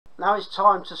now it's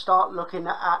time to start looking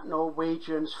at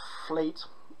Norwegian's fleet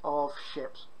of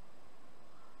ships.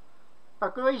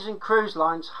 Norwegian Cruise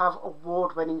Lines have an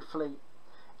award-winning fleet,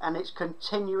 and it's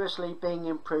continuously being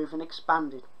improved and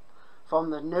expanded.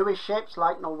 From the newest ships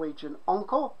like Norwegian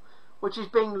Encore, which is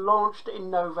being launched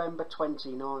in November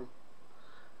 29,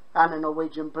 and the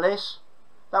Norwegian Bliss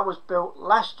that was built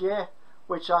last year,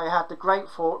 which I had the great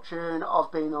fortune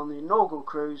of being on the inaugural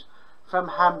cruise from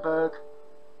Hamburg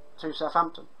to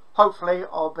Southampton. Hopefully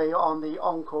I'll be on the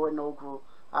Encore inaugural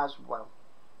as well.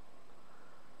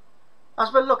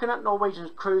 As we're looking at Norwegian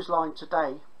Cruise Line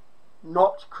today,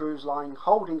 not Cruise Line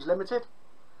Holdings Limited,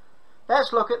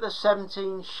 let's look at the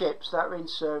 17 ships that are in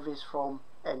service from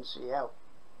NCL.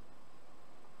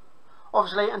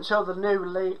 Obviously, until the new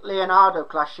Leonardo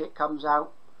class ship comes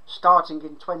out, starting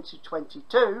in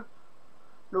 2022,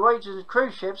 Norwegian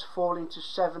cruise ships fall into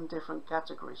 7 different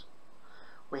categories.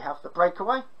 We have the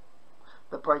Breakaway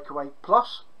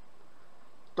Plus,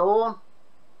 Dawn,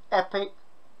 Epic,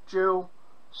 Jewel,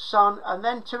 Sun, and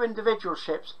then 2 individual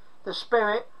ships, the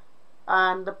Spirit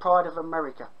and the Pride of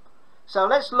America. So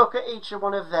let's look at each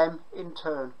one of them in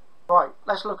turn. Right,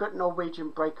 let's look at Norwegian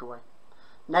Breakaway.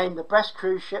 Named the best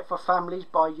cruise ship for families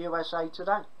by USA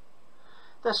Today.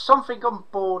 There's something on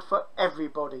board for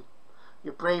everybody.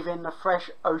 You breathe in the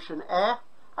fresh ocean air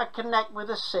and connect with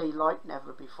the sea like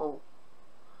never before.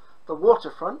 The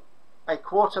waterfront, a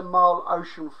 1/4 mile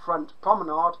oceanfront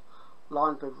promenade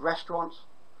lined with restaurants,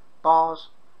 bars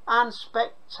and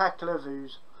spectacular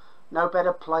views. No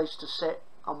better place to sit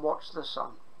and watch the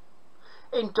sun.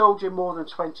 Indulge in more than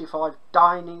 25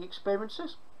 dining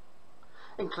experiences,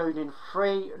 including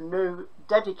 3 new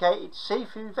dedicated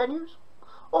seafood venues.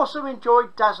 Also enjoy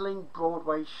dazzling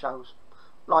Broadway shows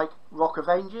like Rock of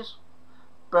Ages,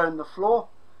 Burn the Floor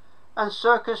and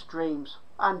Circus Dreams,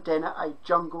 and dinner a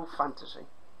jungle fantasy.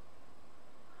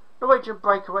 Norwegian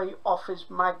Breakaway offers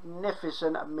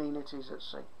magnificent amenities at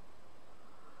sea.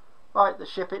 Right, the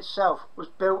ship itself was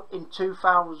built in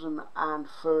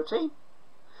 2013.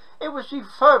 It was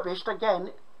refurbished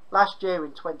again last year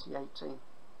in 2018.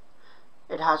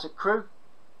 It has a crew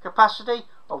capacity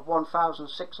of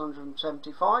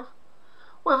 1,675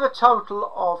 with a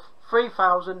total of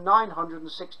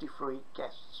 3,963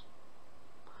 guests.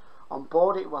 On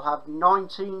board it will have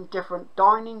 19 different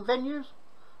dining venues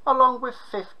along with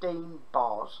 15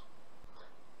 bars.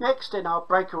 Next in our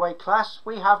Breakaway class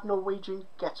we have Norwegian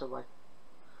Getaway.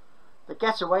 The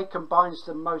Getaway combines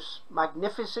the most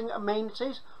magnificent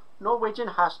amenities Norwegian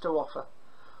has to offer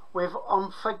with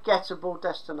unforgettable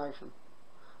destination.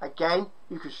 Again,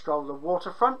 you can stroll the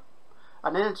waterfront,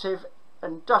 an innovative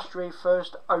industry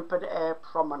first open air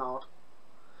promenade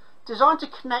designed to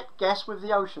connect guests with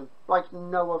the ocean like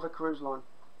no other cruise line.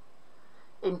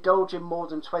 Indulge in more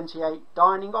than 28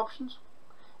 dining options.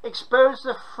 Experience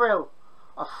the thrill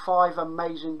of 5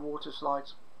 amazing water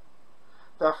slides.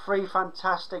 There are 3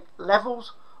 fantastic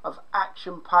levels of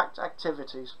action-packed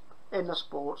activities in the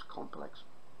sports complex.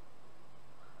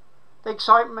 The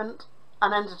excitement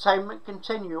and entertainment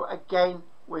continue again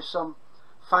with some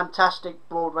fantastic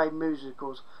Broadway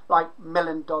musicals like $1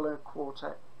 Million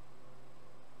Quartet.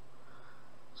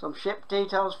 Some ship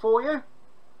details for you.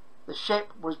 The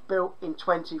ship was built in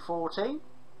 2014,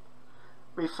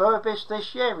 refurbished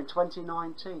this year in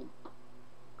 2019.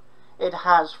 It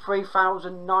has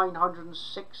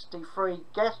 3,963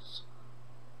 guests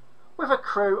with a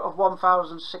crew of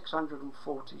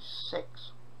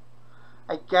 1,646.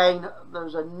 Again,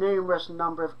 there's a numerous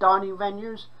number of dining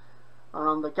venues, and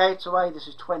on the Getaway this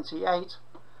is 28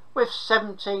 with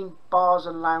 17 bars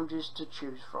and lounges to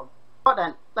choose from. Right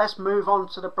then, let's move on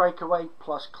to the Breakaway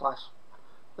Plus class.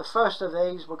 The first of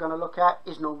these we're going to look at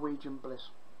is Norwegian Bliss.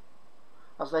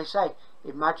 As they say,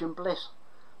 imagine bliss.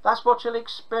 That's what you'll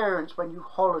experience when you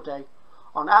holiday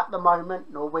on, at the moment,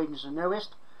 Norwegian's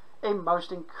newest and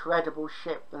most incredible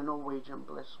ship, the Norwegian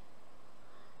Bliss.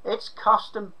 It's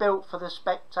custom built for the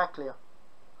spectacular.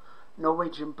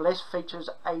 Norwegian Bliss features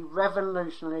a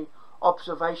revolutionary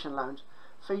observation lounge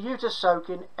for you to soak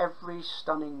in every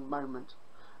stunning moment.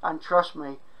 And trust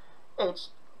me,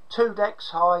 it's 2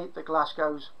 decks high, the glass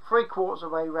goes 3/4 of the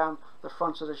way around the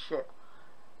front of the ship.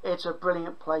 It's a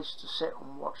brilliant place to sit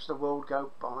and watch the world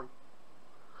go by.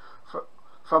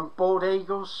 From bald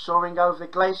eagles soaring over the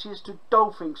glaciers to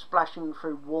dolphins splashing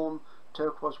through warm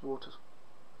turquoise waters.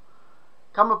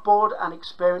 Come aboard and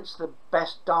experience the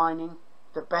best dining,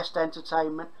 the best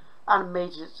entertainment and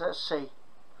amenities at sea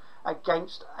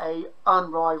against a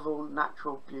unrivaled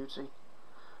natural beauty.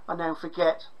 And don't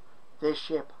forget, this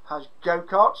ship has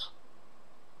go-karts.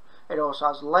 It also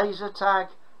has laser tag,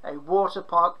 a water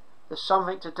park, There's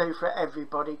something to do for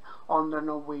everybody on the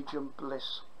Norwegian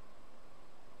Bliss.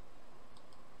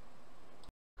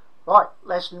 Right,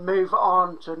 let's move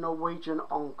on to Norwegian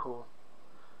Encore,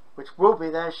 which will be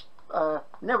their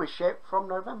newest ship from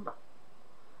November.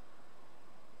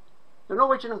 The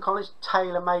Norwegian Encore is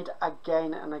tailor-made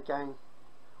again and again.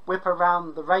 Whip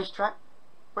around the racetrack,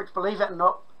 which, believe it or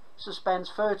not, suspends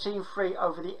 13 feet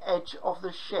over the edge of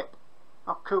the ship.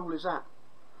 How cool is that?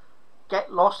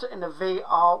 Get lost in a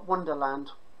VR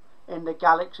wonderland in the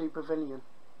Galaxy Pavilion.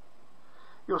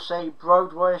 You'll see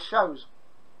Broadway shows.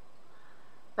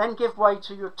 Then give way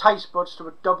to your taste buds to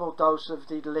a double dose of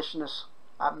the deliciousness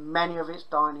at many of its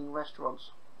dining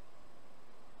restaurants.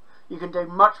 You can do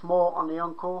much more on the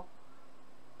Encore,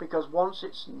 because once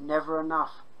it's never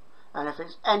enough. And if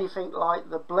it's anything like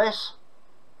the Bliss,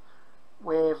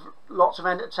 with lots of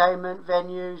entertainment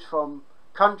venues from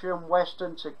country and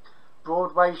western to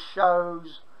Broadway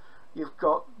shows, you've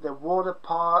got the water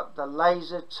park, the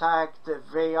laser tag, the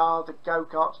VR, the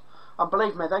go-karts, and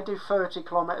believe me, they do 30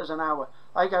 kilometers an hour.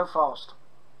 They go fast.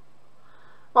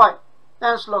 Right,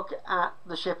 let's look at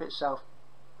the ship itself.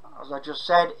 As I just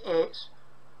said, it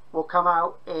will come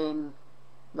out in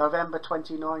November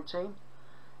 2019.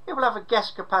 It will have a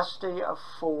guest capacity of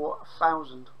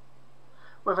 4,000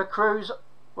 with a crew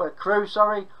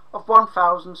of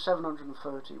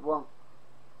 1,731.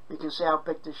 You can see how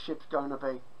big this ship's going to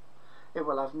be. It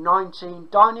will have 19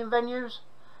 dining venues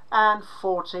and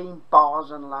 14 bars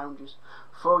and lounges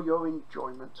for your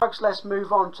enjoyment. Folks, let's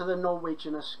move on to the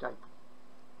Norwegian Escape.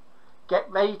 Get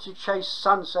ready to chase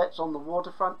sunsets on the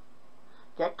waterfront.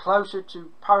 Get closer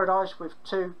to paradise with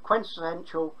two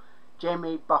quintessential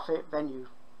Jimmy Buffett venues,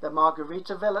 the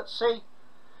Margaritaville at sea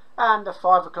and the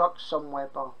 5 o'clock somewhere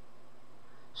bar.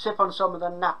 Sip on some of the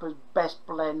Napa's best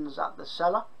blends at the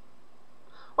cellar.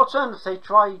 Alternatively,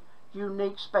 try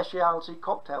unique specialty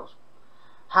cocktails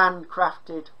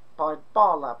handcrafted by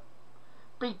Bar Lab.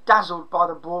 Be dazzled by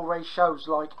the Broadway shows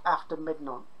like After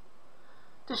Midnight.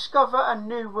 Discover a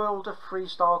new world of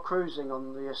freestyle cruising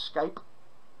on the Escape.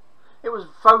 It was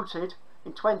voted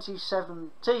in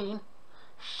 2017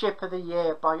 Ship of the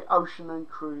Year by Ocean and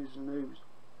Cruise News.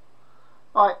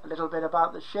 Right, a little bit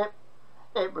about the ship.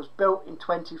 It was built in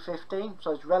 2015,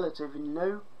 so it's relatively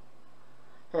new.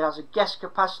 It has a guest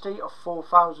capacity of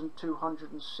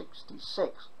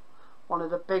 4,266, one of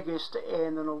the biggest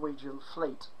in the Norwegian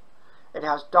fleet. It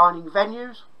has dining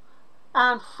venues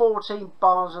and 14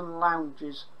 bars and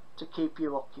lounges to keep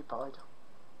you occupied.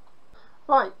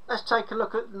 Right, let's take a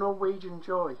look at the Norwegian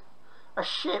Joy, a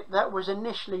ship that was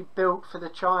initially built for the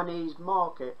Chinese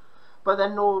market, but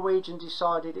then Norwegian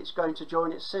decided it's going to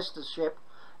join its sister ship,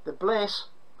 the Bliss,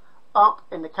 up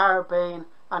in the Caribbean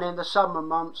and in the summer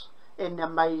months in the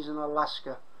amazing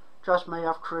Alaska. Trust me,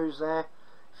 I've cruised there.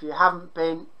 If you haven't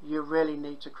been, you really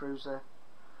need to cruise there.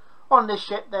 On this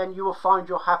ship then you will find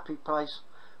your happy place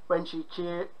when she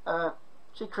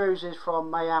cruises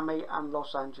from Miami and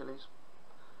Los Angeles.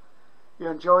 You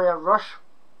enjoy a rush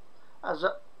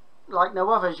like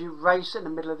no other as you race in the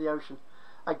middle of the ocean.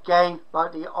 Again,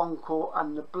 like the Encore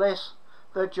and the Bliss,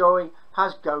 the Joy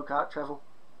has go-kart travel.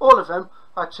 All of them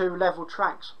are 2 level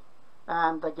tracks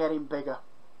and they're getting bigger.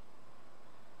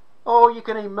 Or you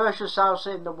can immerse yourselves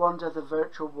in the wonder of the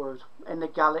virtual world in the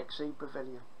Galaxy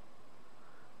Pavilion.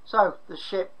 So the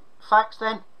ship facts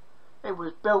then, it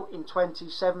was built in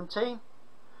 2017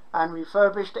 and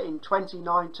refurbished in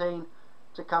 2019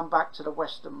 to come back to the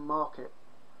Western market.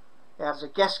 It has a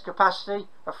guest capacity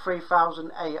of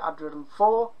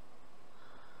 3,804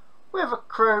 with a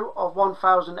crew of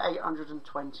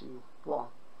 1,821.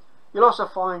 You'll also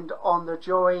find on the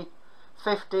Joy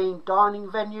 15 dining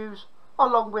venues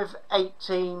along with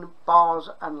 18 bars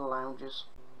and lounges.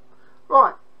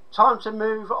 Right, time to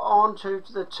move on to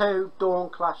the 2 Dawn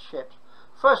class ships.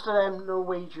 First of them,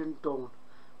 Norwegian Dawn,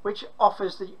 which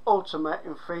offers the ultimate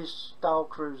in freestyle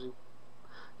cruising.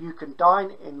 You can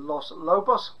dine in Los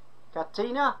Lobos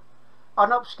Cantina, an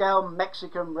upscale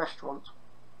Mexican restaurant.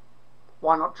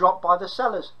 Why not drop by the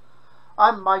Cellars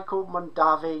and Michael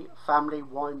Mondavi Family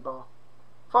Wine Bar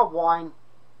for wine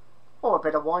or a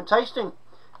bit of wine tasting,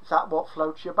 if that's what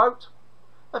floats your boat.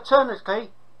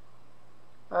 Alternatively,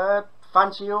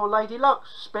 fancy your Lady Luck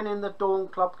spinning the Dawn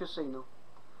Club Casino.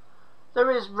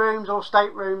 There is rooms or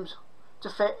staterooms to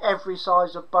fit every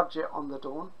size of budget on the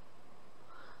Dawn.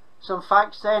 Some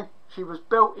facts then, she was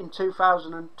built in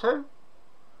 2002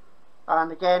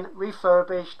 and again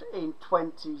refurbished in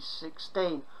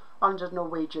 2016 under the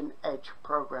Norwegian Edge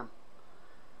programme.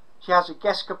 She has a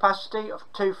guest capacity of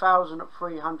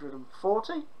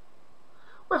 2,340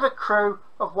 with a crew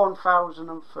of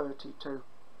 1,032.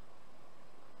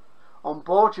 On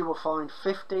board you will find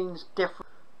 15 different...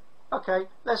 Okay,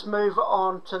 let's move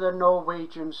on to the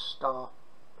Norwegian Star.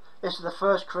 This is the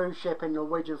first cruise ship in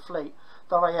Norwegian fleet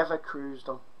that I ever cruised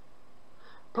on.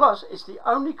 Plus, it's the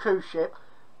only cruise ship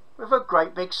with a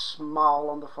great big smile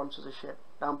on the front of the ship.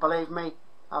 Don't believe me?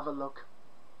 Have a look.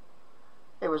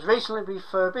 It was recently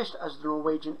refurbished as the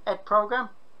Norwegian Ed program,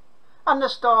 and the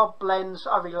Star blends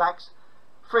a relaxed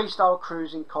freestyle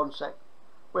cruising concept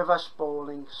with a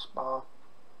sprawling spa.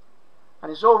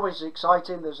 And it's always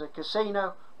exciting. There's a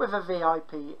casino with a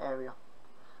VIP area,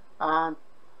 and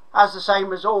as the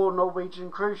same as all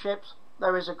Norwegian cruise ships,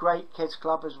 there is a great kids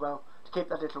club as well to keep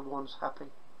the little ones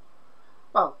happy.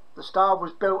 Well, the Star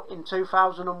was built in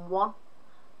 2001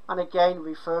 and again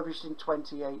refurbished in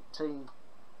 2018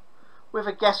 with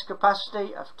a guest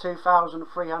capacity of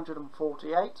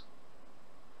 2,348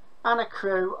 and a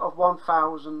crew of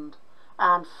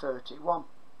 1,031.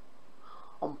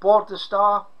 On board the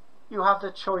Star you have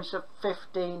the choice of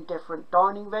 15 different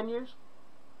dining venues.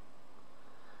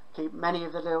 Keep many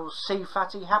of the little sea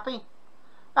fatty happy,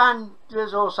 and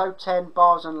there's also 10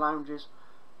 bars and lounges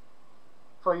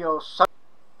for your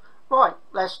Right,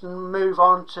 let's move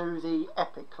on to the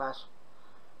Epic class.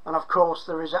 And of course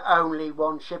there is only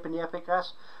one ship in the Epic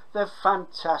class, the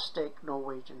fantastic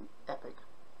Norwegian Epic.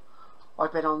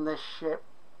 I've been on this ship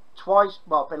twice,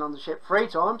 well, I've been on the ship 3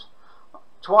 times.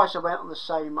 Twice I went on the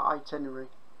same itinerary.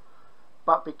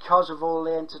 But because of all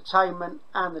the entertainment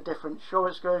and the different shore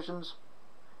excursions,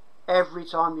 every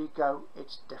time you go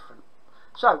it's different.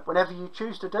 So whatever you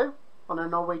choose to do on a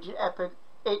Norwegian Epic,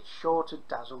 it's sure to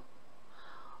dazzle.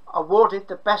 Awarded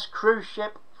the best cruise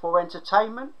ship for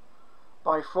entertainment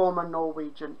by former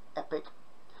Norwegian Epic,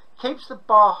 keeps the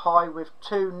bar high with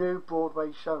 2 new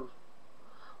Broadway shows,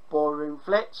 Ballroom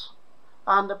Flits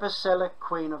and the Priscilla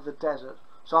Queen of the Desert.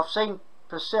 So I've seen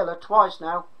Priscilla twice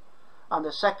now, and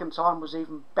the second time was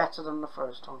even better than the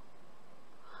first time.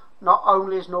 Not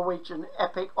only is Norwegian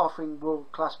Epic offering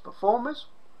world-class performers,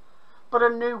 but a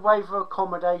new wave of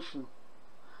accommodation.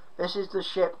 This is the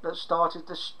ship that started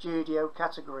the studio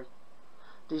category,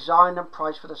 designed and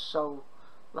priced for the solo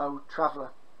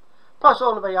traveller, plus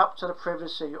all the way up to the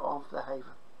privacy of the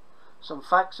haven. Some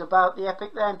facts about the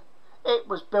Epic then: it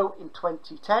was built in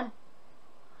 2010,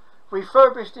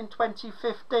 refurbished in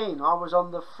 2015. I was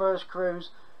on the first cruise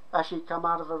as she come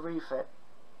out of a refit.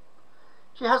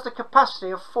 She has the capacity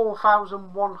of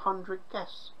 4,100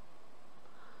 guests.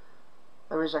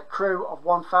 There is a crew of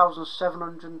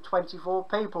 1,724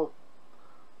 people,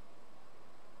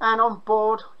 and on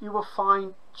board you will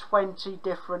find 20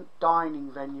 different dining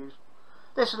venues.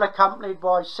 This is accompanied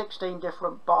by 16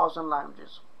 different bars and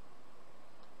lounges.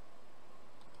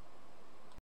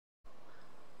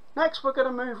 Next we're going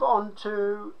to move on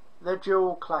to the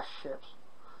dual class ships.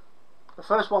 The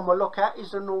first one we'll look at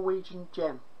is the Norwegian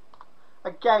Gem.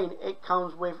 Again, it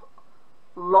comes with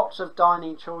lots of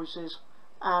dining choices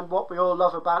and what we all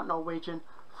love about Norwegian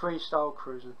freestyle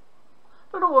cruising.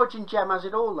 The Norwegian Gem has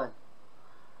it all then.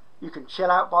 You can chill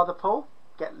out by the pool,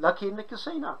 get lucky in the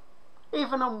casino,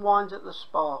 even unwind at the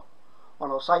spa.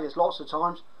 And I'll say this lots of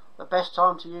times, the best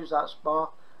time to use that spa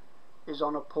is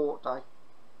on a port day.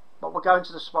 But we'll go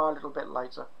into the spa a little bit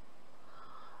later.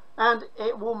 And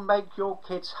it will make your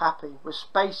kids happy with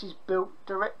spaces built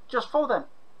direct just for them.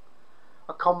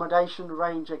 Accommodation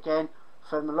range again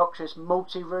from the luxurious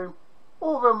multi-room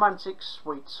or romantic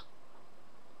suites.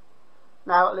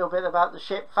 Now a little bit about the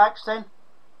ship facts then.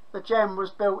 The Gem was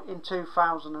built in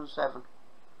 2007,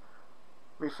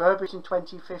 refurbished in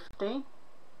 2015.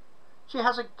 She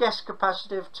has a guest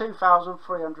capacity of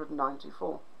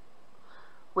 2,394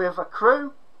 with a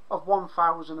crew of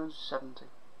 1,070.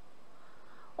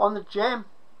 On the Gem,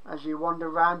 as you wander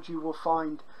around, you will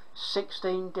find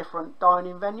 16 different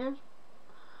dining venues,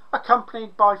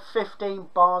 accompanied by 15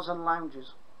 bars and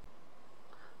lounges.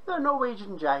 The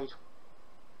Norwegian Jade.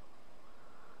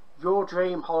 Your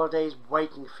dream holiday is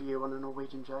waiting for you on the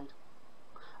Norwegian Jade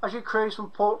as you cruise from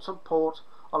port to port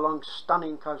along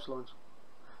stunning coastlines.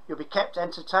 You'll be kept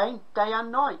entertained day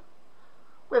and night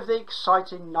with the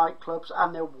exciting nightclubs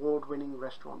and the award-winning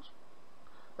restaurants.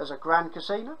 There's a grand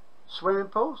casino, swimming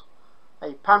pools,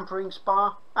 a pampering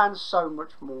spa and so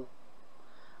much more.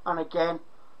 And again,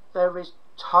 there is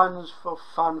tons of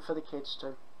fun for the kids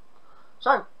too.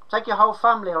 So take your whole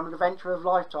family on an adventure of a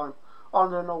lifetime on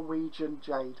the Norwegian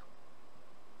Jade.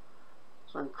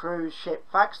 Some cruise ship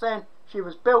facts then. She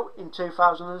was built in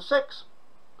 2006,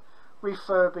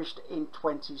 refurbished in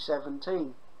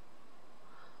 2017.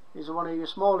 These are one of your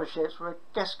smaller ships with a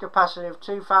guest capacity of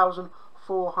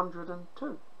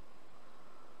 2,402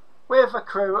 with a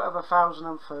crew of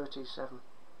 1,037.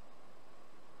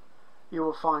 you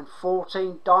will find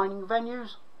 14 dining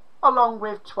venues along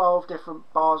with 12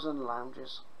 different bars and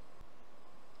lounges.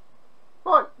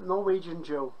 Right, Norwegian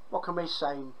Jewel. What can we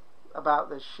say about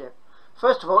this ship?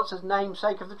 First of all, it's the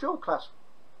namesake of the Jewel class.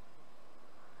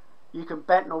 You can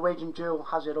bet Norwegian Jewel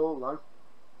has it all though,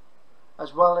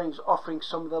 as well as offering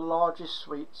some of the largest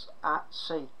suites at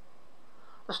sea.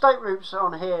 The staterooms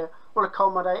on here will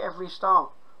accommodate every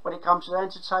style. When it comes to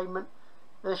entertainment,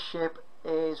 this ship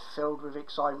is filled with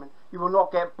excitement. You will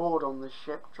not get bored on this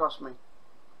ship, trust me.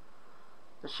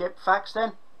 The ship facts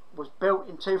then was built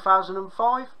in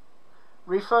 2005,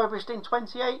 refurbished in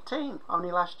 2018,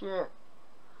 only last year,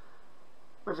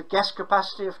 with a guest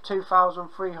capacity of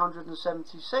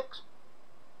 2,376.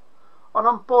 And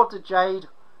on board the Jade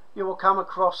you will come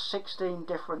across 16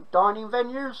 different dining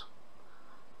venues,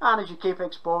 and as you keep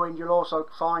exploring you'll also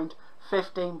find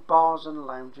 15 bars and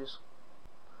lounges.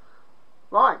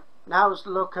 Right, now let's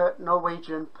look at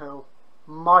Norwegian Pearl,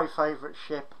 my favourite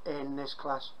ship in this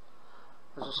class.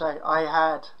 As I say, I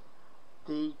had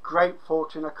the great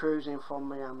fortune of cruising from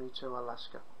Miami to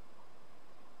Alaska.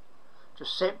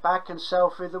 Just sit back and sail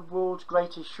through the world's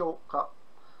greatest shortcut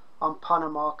on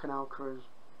Panama Canal cruise.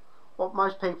 What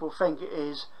most people think it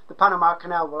is, the Panama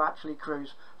Canal will actually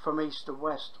cruise from east to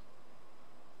west.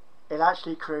 It'll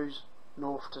actually cruise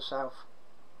north to south.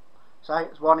 So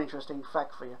it's one interesting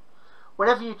fact for you.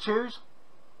 Whatever you choose,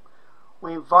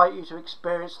 we invite you to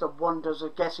experience the wonders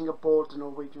of getting aboard the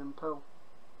Norwegian Pearl.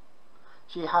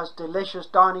 She has delicious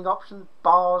dining options,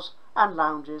 bars and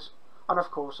lounges, and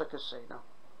of course a casino.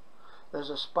 There's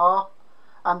a spa,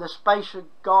 and the spacious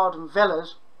garden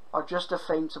villas are just a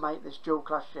thing to make this dual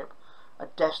class ship a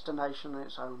destination on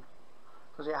its own.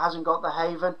 Because it hasn't got the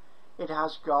haven, it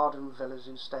has garden villas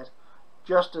instead.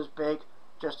 Just as big,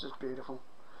 just as beautiful.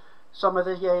 Some of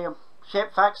the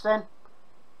ship facts then.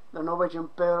 The Norwegian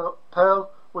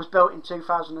Pearl was built in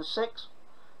 2006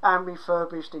 and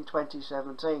refurbished in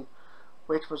 2017,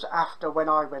 which was after when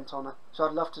I went on her, so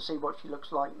I'd love to see what she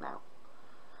looks like now.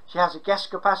 She has a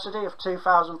guest capacity of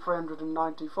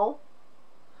 2,394,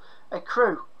 a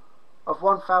crew of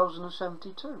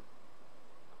 1,072.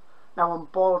 Now on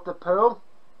board the Pearl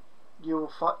you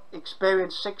will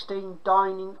experience 16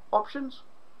 dining options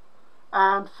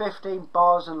and 15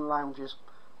 bars and lounges.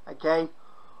 Again,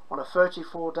 on a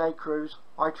 34-day cruise,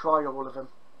 I tried all of them.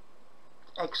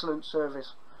 Excellent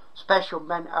service. Special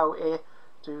men out here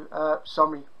to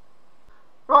Summary.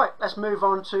 Right, let's move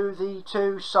on to the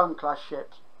two Sun class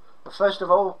ships. But first of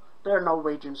all, the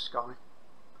Norwegian Sky.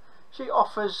 She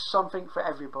offers something for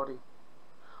everybody.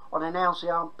 On an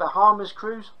LCR Bahamas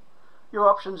cruise, your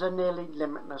options are nearly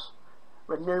limitless,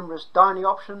 with numerous dining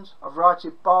options, a variety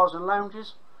of bars and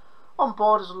lounges, on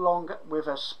board along with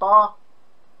a spa,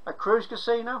 a cruise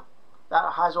casino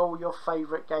that has all your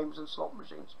favourite games and slot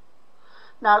machines.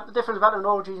 Now the difference about the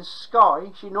Norwegian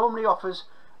Sky, she normally offers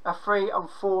a 3 and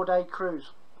 4 day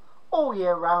cruise all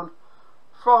year round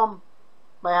from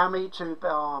Miami to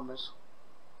Bahamas.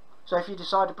 So if you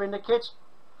decide to bring the kids,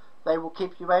 they will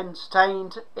keep you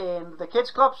entertained in the kids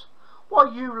clubs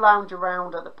while you lounge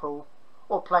around at the pool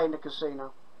or play in the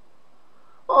casino,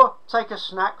 or take a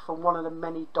snack from one of the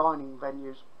many dining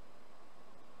venues.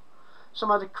 Some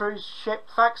of the cruise ship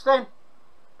facts then.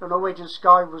 The Norwegian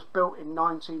Sky was built in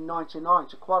 1999,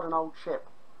 so quite an old ship.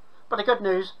 But the good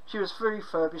news, she was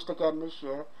refurbished again this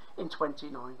year in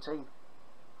 2019.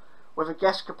 With a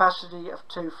guest capacity of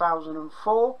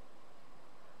 2,004.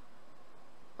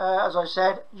 As I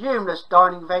said, numerous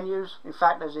dining venues, in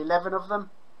fact there's 11 of them.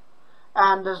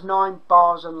 And there's 9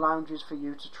 bars and lounges for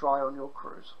you to try on your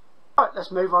cruise. Right,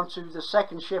 let's move on to the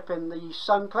second ship in the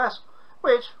Sun class,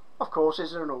 which of course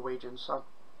is the Norwegian Sun.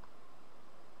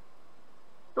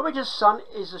 Norwegian Sun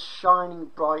is a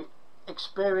shining bright.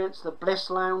 Experience the Bliss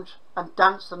Lounge and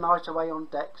dance the night away on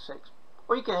deck 6.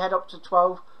 Or you can head up to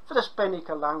 12 for the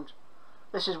Spinnaker Lounge.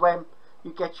 This is when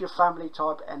you get your family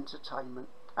type entertainment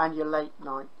and your late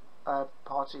night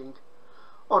partying.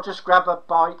 Or just grab a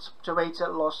bite to eat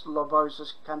at Los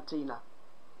Lobos Cantina.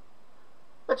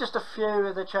 But just a few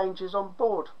of the changes on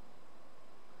board.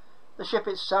 The ship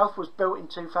itself was built in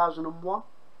 2001,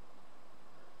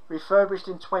 refurbished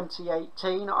in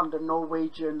 2018 under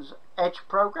Norwegian's Edge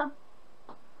programme.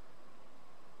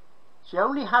 She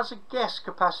only has a guest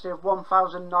capacity of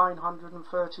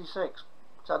 1,936,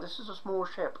 so this is a small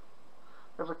ship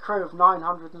with a crew of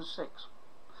 906.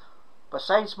 But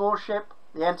saying small ship,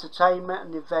 the entertainment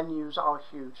and the venues are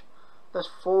huge. There's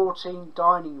 14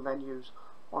 dining venues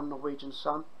on Norwegian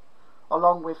Sun,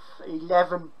 along with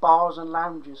 11 bars and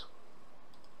lounges.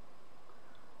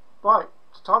 Right,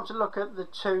 it's time to look at the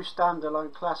two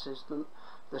standalone classes,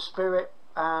 the Spirit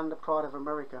and the Pride of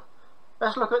America.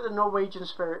 Let's look at the Norwegian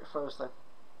Spirit first then.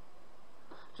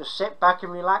 Just sit back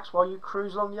and relax while you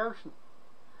cruise along the ocean.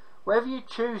 Whatever you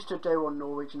choose to do on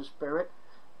Norwegian Spirit,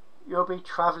 you'll be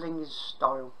travelling in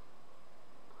style.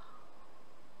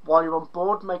 While you're on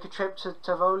board, make a trip to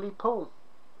Teil-Die pool,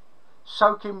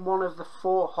 soak in one of the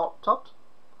 4 hot tubs,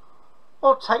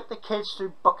 or take the kids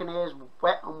to Buccaneers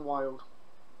Wet and Wild.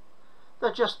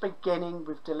 They're just beginning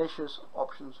with delicious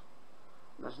options.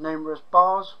 There's numerous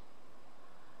bars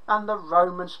and the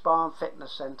Roman Spa and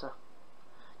Fitness Centre.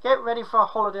 Get ready for a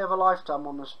holiday of a lifetime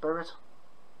on the Spirit.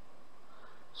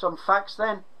 Some facts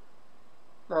then.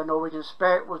 The Norwegian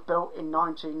Spirit was built in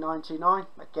 1999,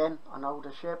 again an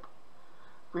older ship.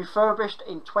 Refurbished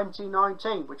in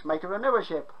 2019, which make it a newer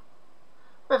ship,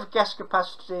 with a guest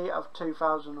capacity of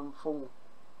 2,004.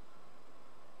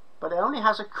 But it only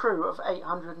has a crew of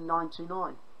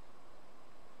 899.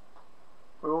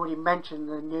 We already mentioned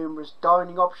the numerous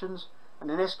dining options, and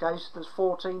in this case there's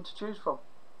 14 to choose from,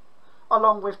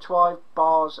 along with 12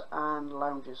 bars and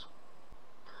lounges.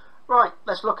 Right,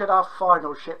 let's look at our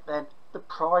final ship then, the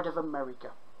Pride of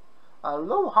America.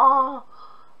 Aloha!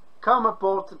 Come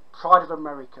aboard the Pride of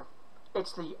America.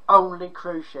 It's the only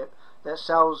cruise ship that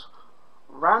sells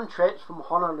round trips from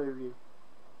Honolulu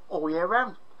all year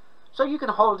round, so you can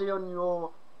holiday on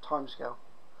your timescale.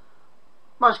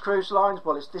 Most cruise lines,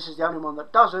 well, this is the only one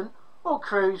that doesn't, will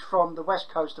cruise from the west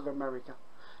coast of America.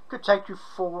 Could take you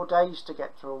 4 days to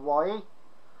get to Hawaii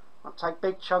and take a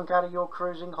big chunk out of your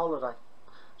cruising holiday.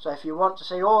 So if you want to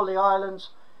see all the islands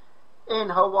in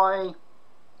Hawaii,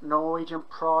 Norwegian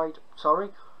Pride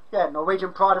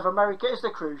of America is the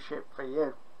cruise ship for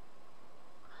you.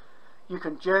 You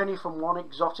can journey from one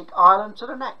exotic island to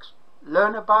the next,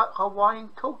 learn about Hawaiian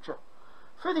culture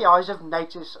through the eyes of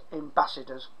native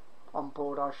ambassadors on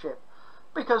board our ship,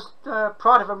 because the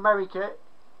Pride of America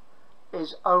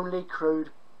is only crewed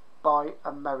by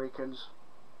Americans.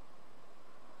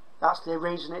 That's the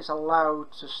reason it's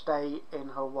allowed to stay in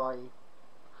Hawaii.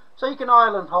 So you can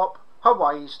island hop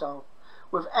Hawaii style,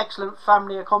 with excellent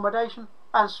family accommodation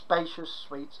and spacious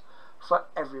suites for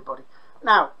everybody.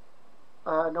 Now,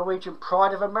 Norwegian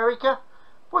Pride of America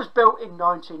was built in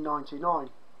 1999.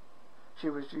 She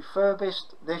was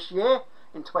refurbished this year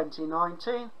in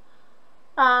 2019,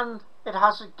 and it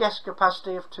has a guest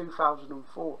capacity of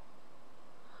 2,004.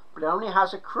 But it only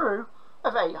has a crew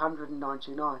of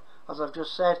 899. As I've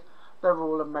just said, they're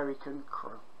all American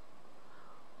crew.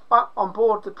 But on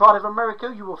board the Pride of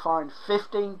America you will find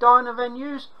 15 diner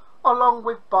venues along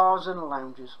with bars and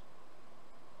lounges.